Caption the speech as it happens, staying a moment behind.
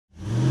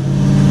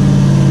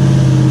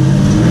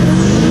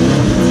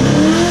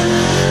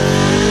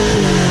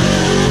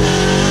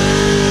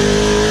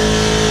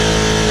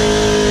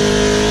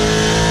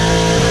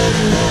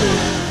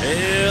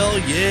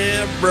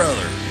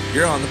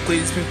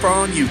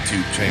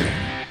YouTube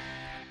channel.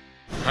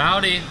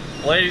 Howdy,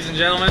 ladies and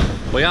gentlemen.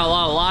 We got a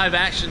lot of live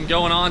action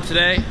going on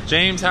today.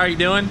 James, how are you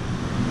doing?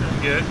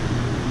 I'm good.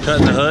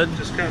 Cutting the hood?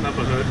 Just cutting up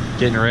a hood.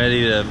 Getting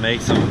ready to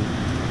make some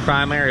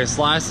primary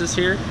slices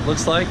here,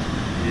 looks like.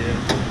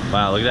 Yeah.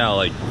 Wow, look at how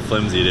like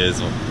flimsy it is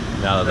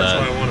now That's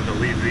why I wanted to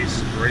leave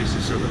these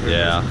races so the hood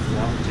doesn't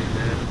flop too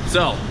bad.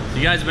 So,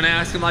 you guys have been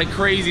asking like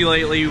crazy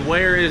lately,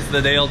 where is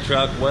the Dale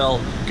truck?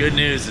 Well, good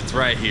news, it's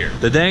right here.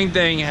 The dang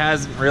thing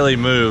hasn't really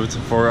moved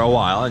for a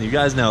while, and you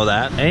guys know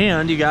that.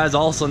 And you guys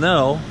also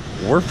know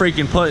we're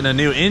freaking putting a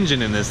new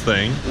engine in this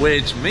thing,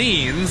 which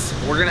means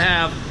we're gonna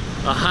have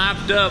a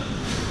hyped up,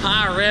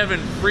 high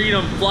revving,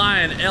 freedom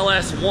flying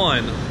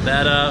LS1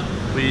 that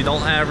we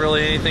don't have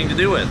really anything to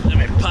do with. Let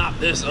me pop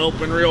this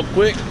open real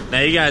quick.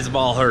 Now you guys have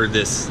all heard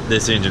this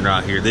engine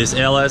right here, this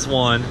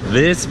LS1.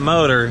 This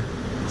motor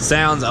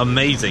sounds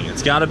amazing.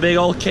 It's got a big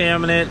old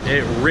cam in it.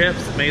 It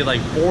rips, made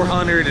like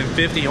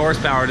 450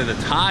 horsepower to the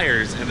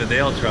tires in the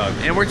Dale truck,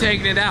 and we're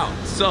taking it out.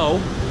 So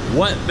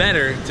what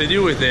better to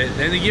do with it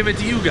than to give it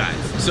to you guys?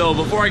 So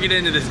before I get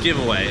into this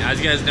giveaway, as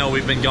you guys know,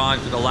 we've been gone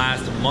for the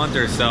last month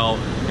or so,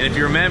 and if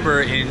you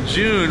remember, in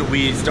June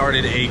we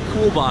started a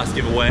Cool Boss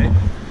giveaway,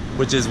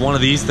 which is one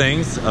of these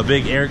things, a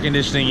big air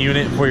conditioning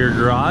unit for your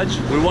garage.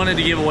 We wanted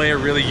to give away a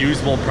really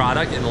usable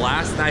product, and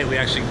last night we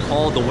actually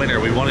called the winner.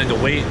 We wanted to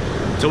wait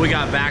until we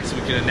got back so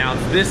we could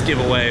announce this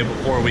giveaway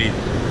before we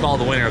called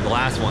the winner of the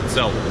last one.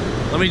 So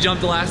let me jump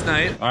to last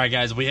night. All right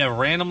guys, we have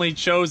randomly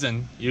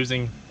chosen,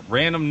 using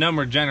random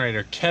number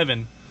generator,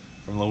 Kevin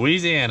from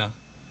Louisiana.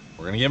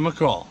 We're gonna give him a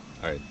call.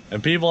 All right,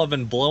 and people have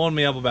been blowing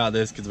me up about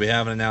this because we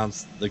haven't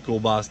announced the Cool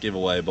Boss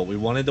giveaway, but we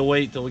wanted to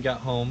wait till we got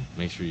home.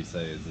 Make sure you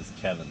say, is this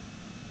Kevin?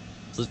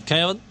 Is this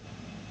Kevin?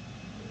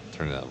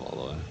 Turn it up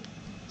all the way.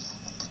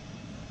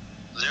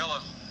 Hello.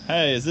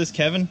 Hey, is this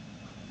Kevin?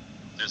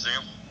 Yes,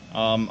 Sam.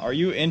 Are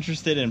you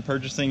interested in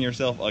purchasing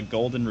yourself a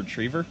golden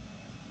retriever?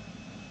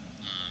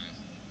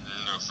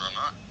 No, sir, I'm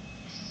not.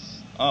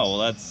 Oh, well,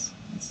 that's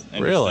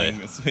interesting. Really?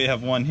 We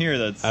have one here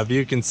that's... Have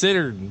you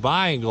considered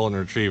buying a golden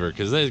retriever?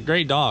 Because it's a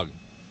great dog.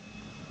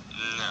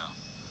 No.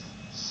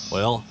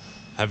 Well,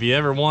 have you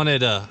ever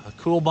wanted a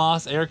Cool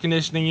Boss air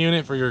conditioning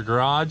unit for your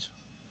garage?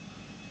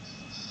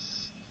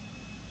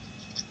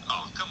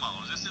 Oh, come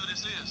on. Is this who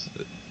this is?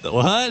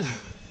 What?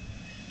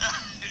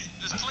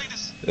 This is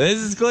Cleetus. This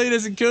is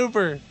Cleetus and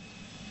Cooper.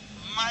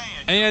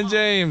 Man. And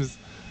James.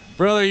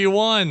 Brother, you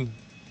won. Man,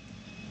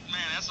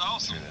 that's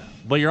awesome.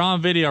 But you're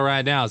on video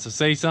right now, so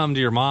say something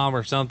to your mom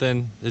or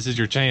something. This is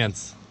your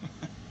chance.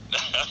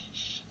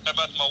 How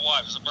about my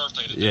wife? It's her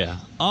birthday today. Yeah.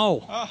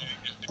 Oh.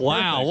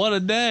 Wow, perfect. what a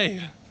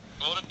day.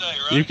 What a day,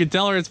 right? You can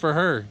tell her it's for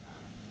her.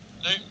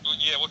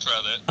 Yeah, we'll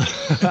try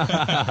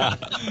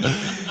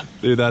that.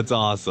 Dude, that's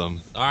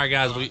awesome. All right,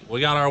 guys, we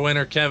got our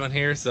winner, Kevin,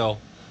 here, so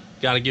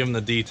got to give him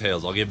the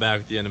details. I'll get back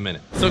with you in a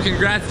minute. So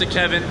congrats to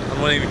Kevin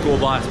on winning the Cool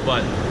Boss,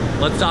 but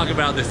let's talk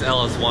about this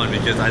LS1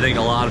 because I think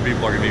a lot of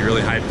people are going to be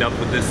really hyped up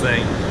with this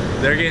thing.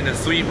 They're getting a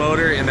sweet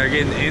motor and they're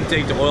getting the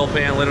intake to oil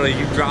pan. Literally,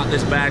 you drop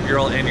this bad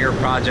girl into your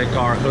project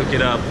car, hook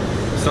it up,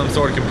 some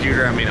sort of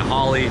computer, I mean a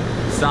Holly,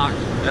 stock,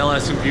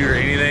 LS computer,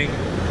 anything,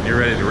 you're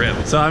ready to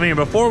rip. So, I mean,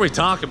 before we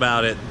talk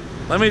about it,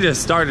 let me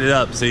just start it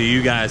up so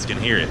you guys can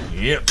hear it.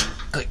 Yep.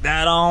 Click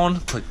that on.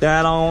 Click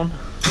that on.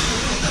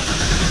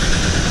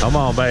 Come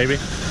on, baby.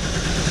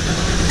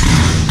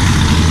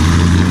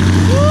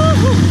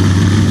 Woo-hoo.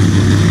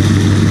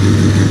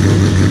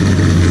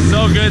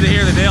 So good to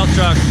hear the Dale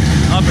truck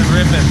up and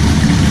ripping.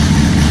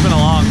 It's been a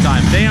long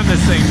time. Damn,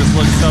 this thing just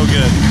looks so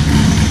good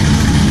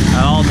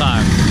at all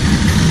times.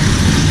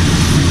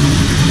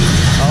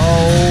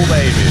 Oh,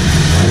 baby.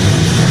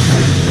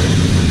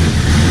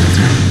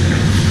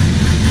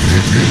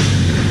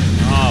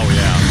 Oh,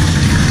 yeah.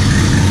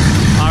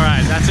 All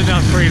right, that's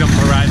enough freedom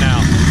for right now.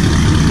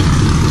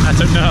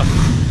 That's enough.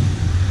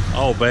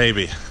 Oh,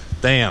 baby.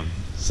 Damn.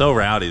 So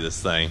rowdy,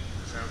 this thing.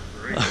 Sounds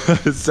great.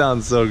 It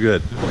sounds so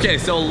good. Okay,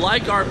 so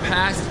like our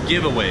past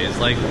giveaways,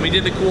 like when we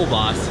did the Cool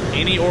Boss,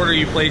 any order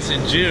you placed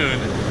in June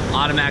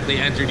automatically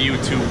entered you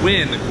to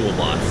win the Cool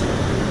Boss.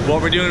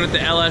 What we're doing with the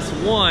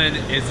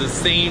LS1 is the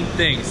same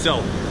thing.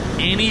 So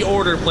any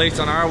order placed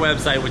on our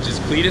website, which is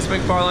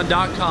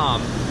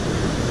CleetusMcFarland.com,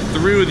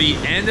 through the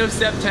end of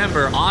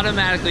September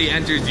automatically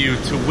enters you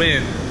to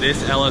win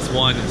this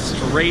LS1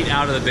 straight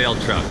out of the Dale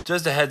truck.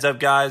 Just a heads up,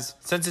 guys,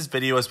 since this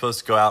video was supposed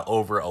to go out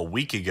over a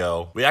week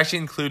ago, we actually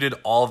included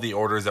all of the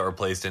orders that were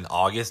placed in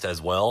August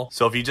as well.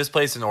 So if you just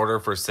placed an order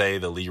for, say,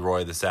 the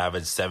Leroy the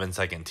Savage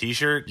 7-second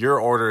t-shirt, your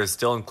order is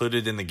still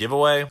included in the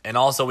giveaway. And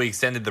also we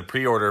extended the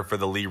pre-order for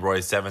the Leroy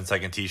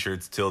 7-second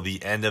t-shirts till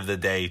the end of the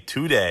day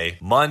today,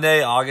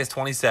 Monday, August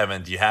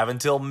 27th. You have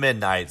until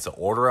midnight, so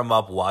order them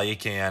up while you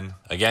can.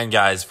 Again,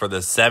 guys, for the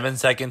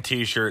 7-second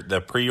t-shirt, the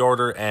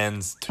pre-order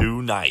ends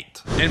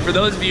tonight. And for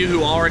those of you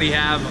who already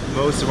have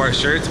most of our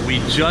shirts, we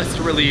just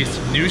released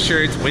new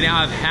shirts. We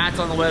now have hats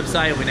on the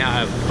website. We now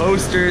have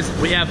posters.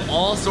 We have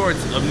all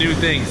sorts of new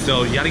things.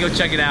 So you gotta go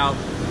check it out.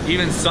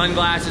 Even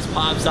sunglasses,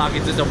 pop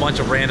sockets, just a bunch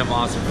of random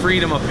awesome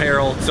Freedom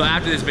apparel. So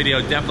after this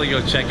video, definitely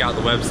go check out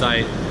the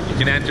website. If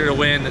can enter to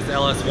win this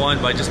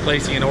LS1 by just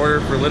placing an order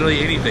for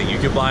literally anything. You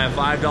could buy a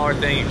 $5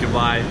 thing, you could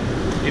buy,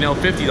 you know,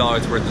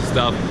 $50 worth of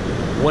stuff.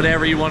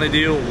 Whatever you want to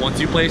do, once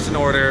you place an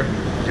order,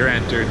 you're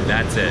entered.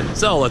 That's it.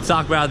 So let's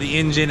talk about the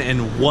engine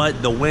and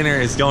what the winner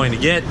is going to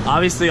get.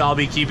 Obviously, I'll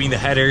be keeping the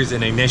headers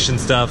and ignition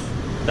stuff.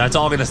 That's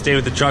all gonna stay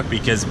with the truck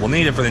because we'll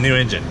need it for the new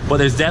engine. But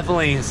there's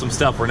definitely some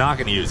stuff we're not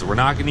gonna use. We're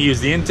not gonna use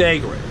the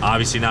intake, we're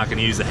obviously not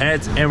gonna use the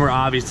heads, and we're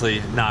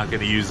obviously not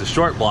gonna use the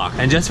short block.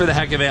 And just for the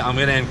heck of it, I'm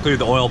gonna include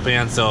the oil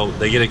pan so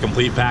they get a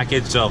complete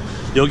package. So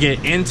you'll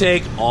get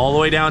intake all the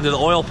way down to the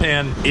oil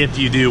pan if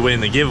you do win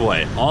the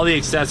giveaway. All the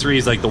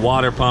accessories like the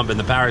water pump and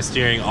the power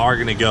steering are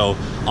gonna go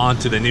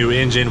onto the new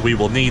engine. We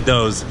will need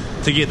those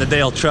to get the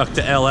Dale truck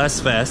to LS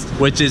Fest,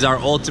 which is our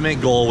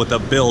ultimate goal with a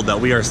build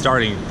that we are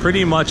starting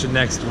pretty much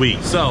next week.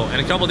 So in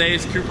a couple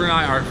days, Cooper and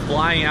I are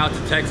flying out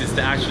to Texas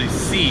to actually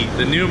see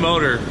the new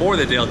motor for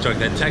the Dale truck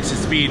that Texas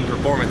Speed and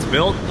Performance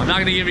built. I'm not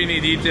gonna give you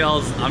any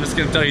details. I'm just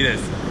gonna tell you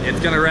this. It's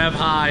gonna rev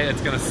high,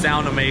 it's gonna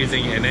sound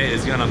amazing, and it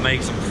is gonna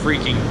make some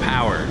freaking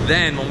power.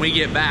 Then when we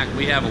get back,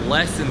 we have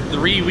less than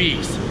 3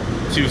 weeks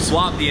to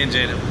swap the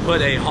engine,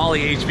 put a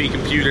Holley HP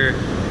computer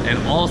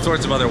and all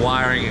sorts of other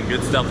wiring and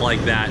good stuff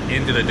like that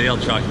into the Dale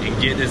truck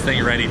and get this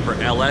thing ready for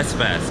LS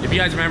Fest. If you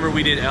guys remember,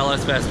 we did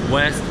LS Fest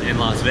West in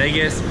Las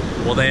Vegas.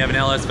 Well, they have an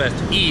LS Fest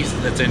East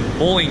that's in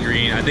Bowling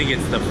Green. I think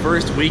it's the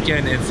first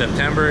weekend in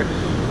September.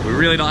 We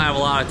really don't have a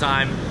lot of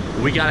time.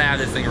 We gotta have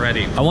this thing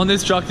ready. I want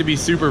this truck to be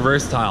super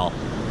versatile.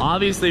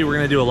 Obviously, we're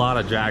gonna do a lot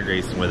of drag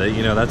racing with it.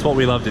 You know, that's what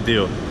we love to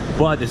do.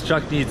 But this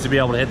truck needs to be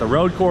able to hit the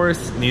road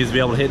course, needs to be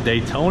able to hit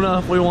Daytona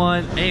if we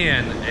want,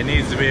 and it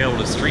needs to be able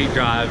to street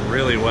drive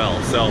really well.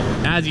 So,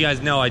 as you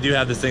guys know, I do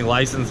have this thing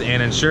licensed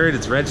and insured.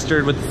 It's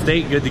registered with the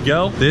state, good to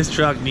go. This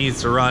truck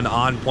needs to run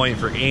on point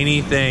for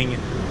anything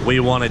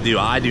we want to do.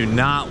 I do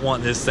not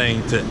want this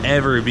thing to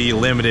ever be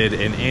limited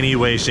in any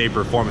way, shape,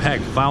 or form. Heck,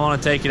 if I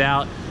want to take it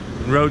out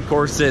and road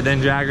course it, then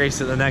drag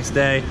race it the next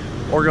day,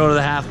 or go to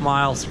the half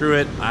mile, screw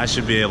it, I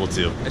should be able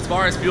to. As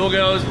far as fuel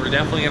goes, we're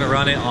definitely gonna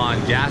run it on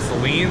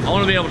gasoline. I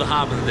wanna be able to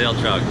hop in the Dale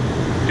truck,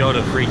 go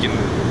to freaking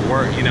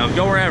work, you know,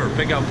 go wherever,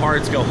 pick up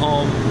parts, go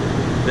home.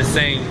 This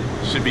thing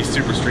should be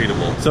super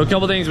streetable. So a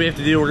couple things we have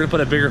to do, we're gonna put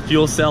a bigger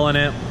fuel cell in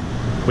it.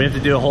 We have to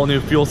do a whole new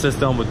fuel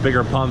system with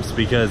bigger pumps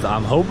because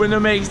I'm hoping to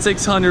make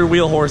 600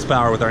 wheel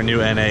horsepower with our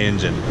new NA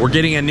engine. We're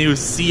getting a new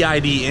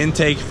CID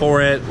intake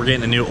for it. We're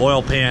getting a new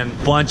oil pan,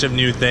 bunch of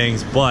new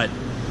things, but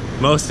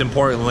most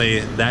importantly,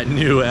 that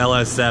new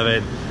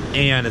LS7,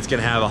 and it's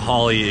gonna have a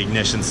Holley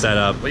ignition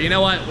setup. But you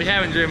know what? We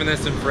haven't driven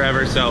this in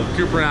forever, so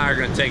Cooper and I are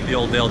gonna take the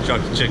old Dale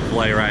truck to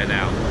Chick-fil-A right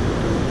now.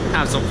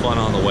 Have some fun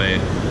on the way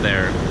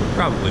there,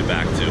 probably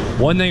back too.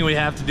 One thing we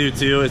have to do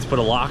too is put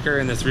a locker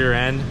in this rear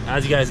end.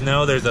 As you guys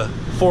know, there's a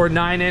Ford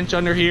 9-inch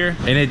under here,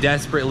 and it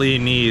desperately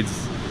needs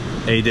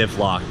a diff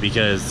lock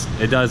because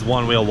it does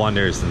one wheel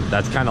wonders, and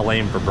that's kind of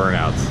lame for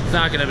burnouts. It's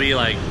not gonna be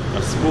like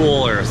a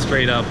spool or a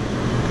straight up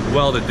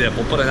welded diff.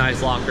 We'll put a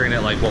nice locker in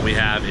it like what we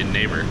have in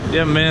Neighbor. You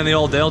haven't been in the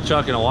old Dale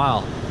truck in a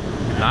while.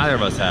 Neither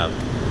of us have.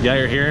 You got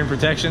your hearing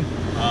protection?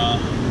 No.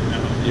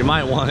 You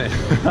might want it.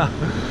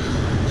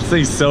 This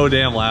thing's so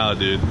damn loud,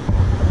 dude.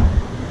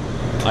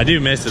 I do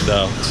miss it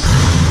though.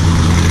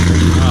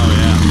 Oh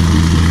yeah.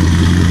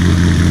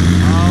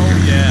 Oh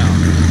yeah.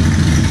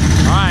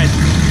 Alright,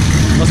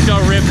 let's go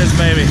rip this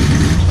baby.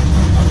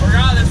 I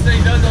forgot this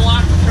thing doesn't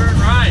lock to turn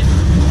right.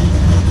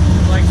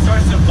 It like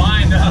starts to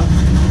bind up.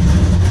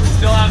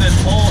 Still have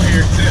this hole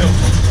here too.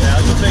 Yeah,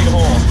 it's a big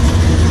hole.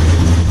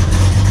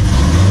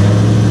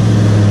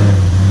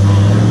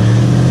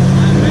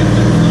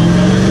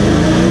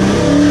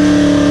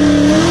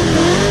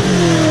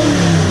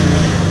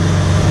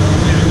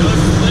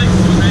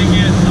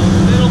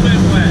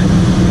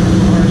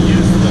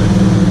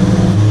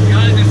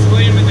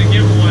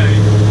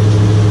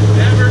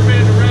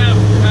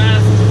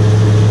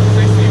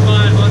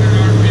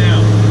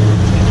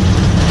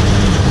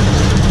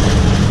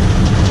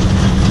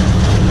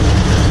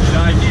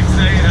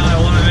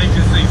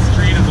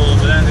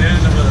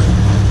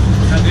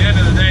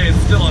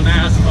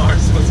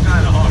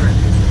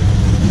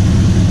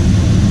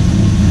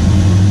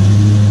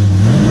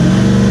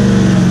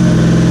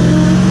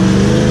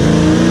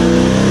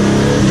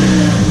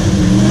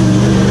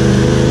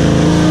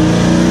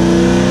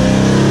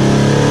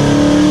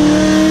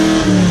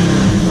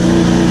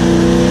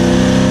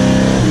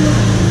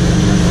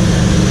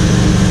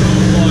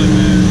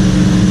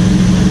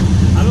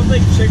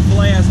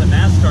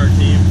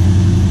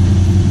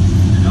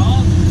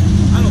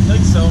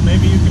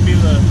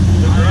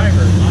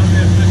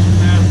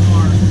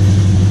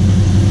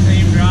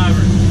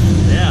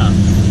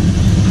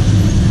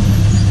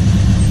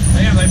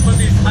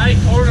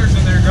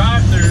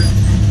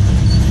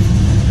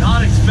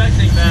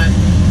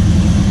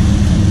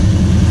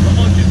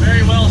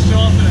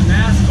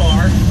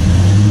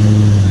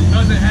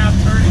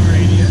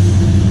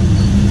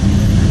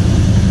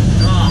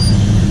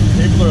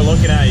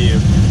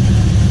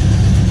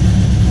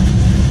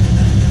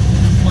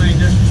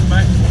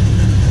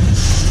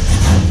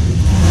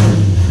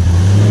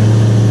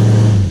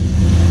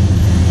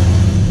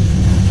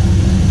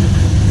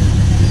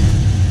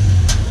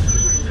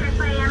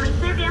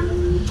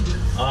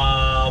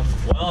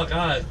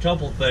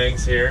 couple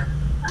things here.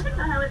 Okay,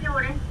 go ahead with your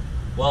order.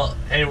 Well,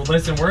 hey, well,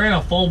 listen, we're in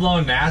a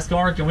full-blown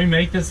NASCAR. Can we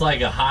make this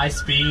like a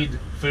high-speed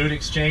food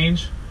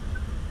exchange?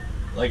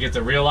 Like it's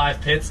a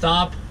real-life pit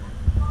stop?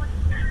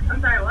 I'm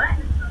sorry, what?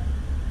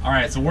 All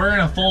right, so we're in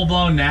a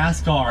full-blown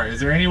NASCAR. Is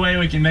there any way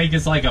we can make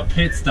this like a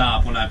pit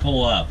stop when I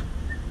pull up?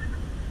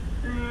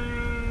 I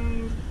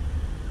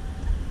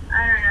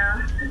don't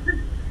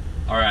know.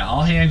 All right,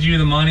 I'll hand you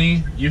the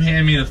money. You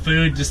hand me the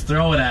food. Just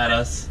throw it at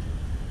us.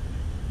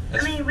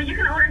 I mean, well, you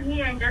can order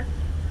here and just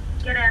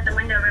get it at the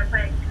window real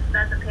quick.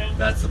 That's okay.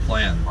 That's the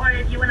plan. Or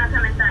if you want to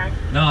come inside.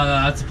 No,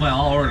 that's the plan.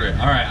 I'll order it.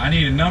 All right, I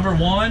need a number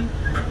 1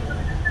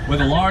 with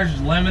a large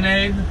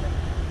lemonade.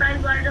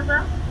 Fries large as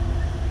well?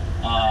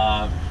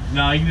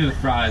 No, you can do the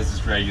fries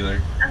just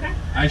regular. Okay.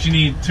 I actually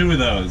need 2 of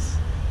those.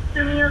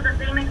 2 meals the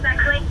same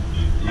exact way?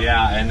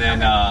 Yeah, and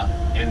then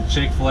and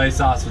Chick-fil-A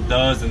sauce with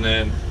those, and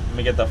then Let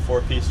me get the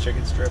 4-piece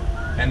chicken strip.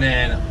 And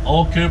then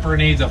Old Cooper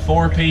needs a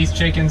 4-piece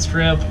chicken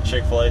strip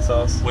Chick-fil-A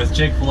sauce. with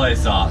Chick-fil-A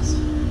sauce.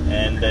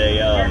 And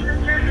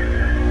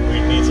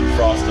we need some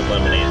frosted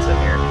lemonades in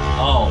here.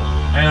 Oh,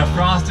 and a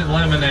frosted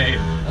lemonade.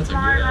 That's a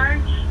Small or good. large?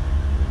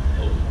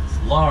 Oh, it's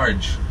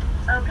large.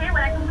 Okay,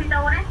 when I complete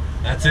the order,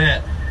 That's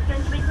it. it's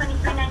going to be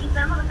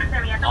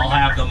 $23.97. I'll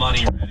have the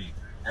money ready.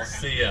 I'll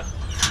see ya.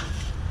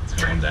 It's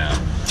going down.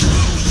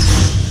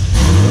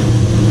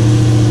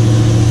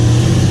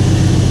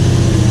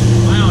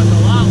 Wow, it's a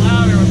lot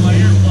louder with my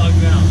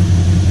earplugs out.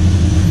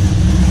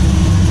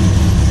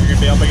 You're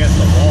gonna be up against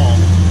the wall.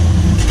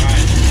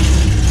 Alright.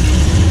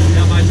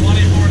 Got my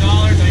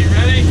 $24. Are you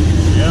ready?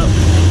 Yep.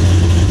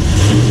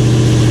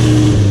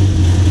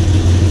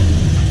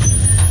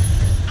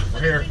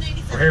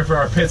 We're here for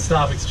our pit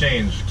stop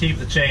exchange. Keep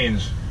the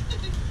change.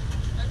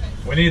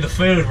 We need the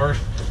food. We're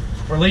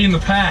leading the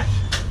pack.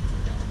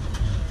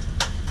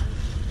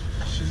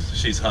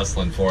 She's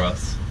hustling for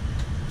us.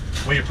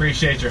 We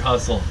appreciate your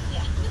hustle.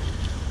 Yeah.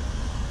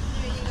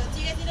 Here you go. Do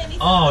you guys need any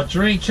Oh,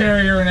 drink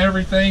carrier and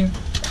everything.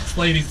 This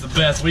lady's the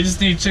best. We just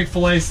need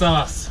Chick-fil-A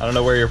sauce. I don't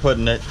know where you're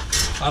putting it.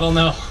 I don't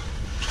know.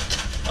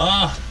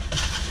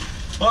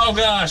 Oh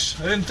gosh,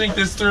 I didn't think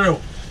this through.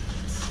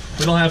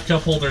 We don't have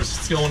cup holders.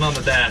 It's going on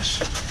the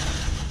dash.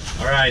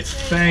 All right,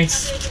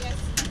 thanks.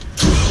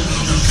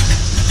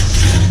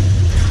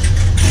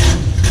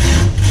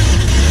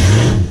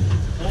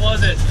 What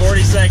was it?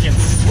 40 seconds.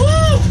 Woo!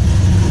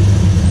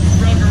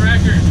 Broke a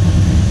record.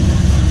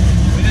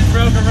 We just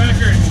broke a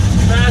record.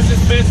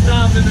 Fastest pit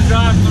stop in the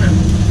drive-thru.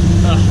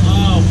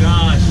 Oh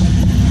gosh.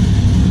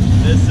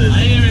 This is.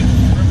 I didn't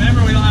even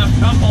remember we don't have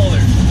cup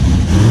holders.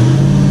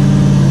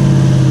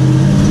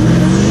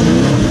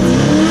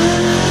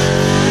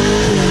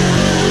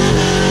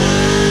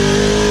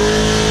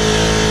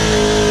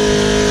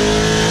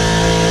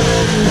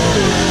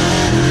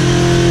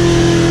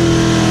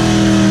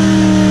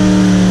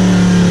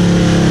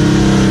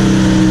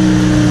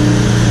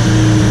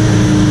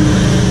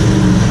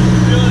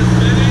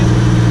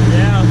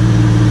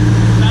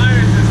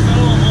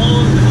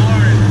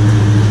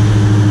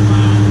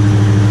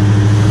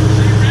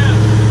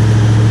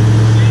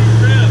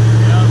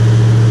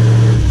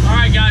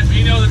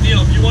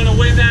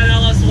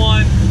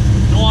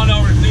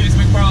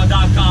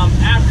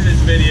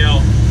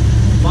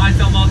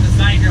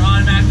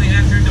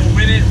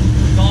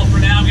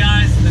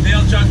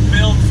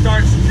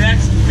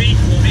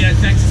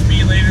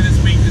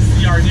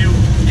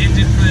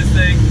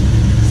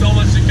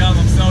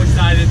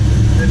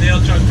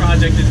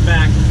 Project is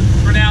back.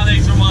 For now,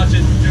 thanks for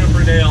watching. Do it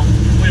for Dale.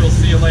 We will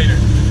see you later.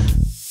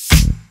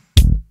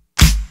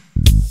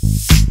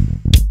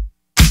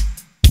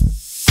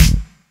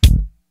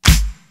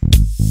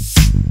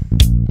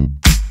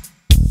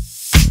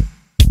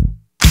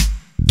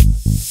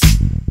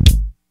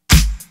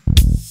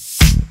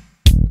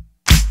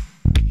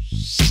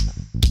 Shh.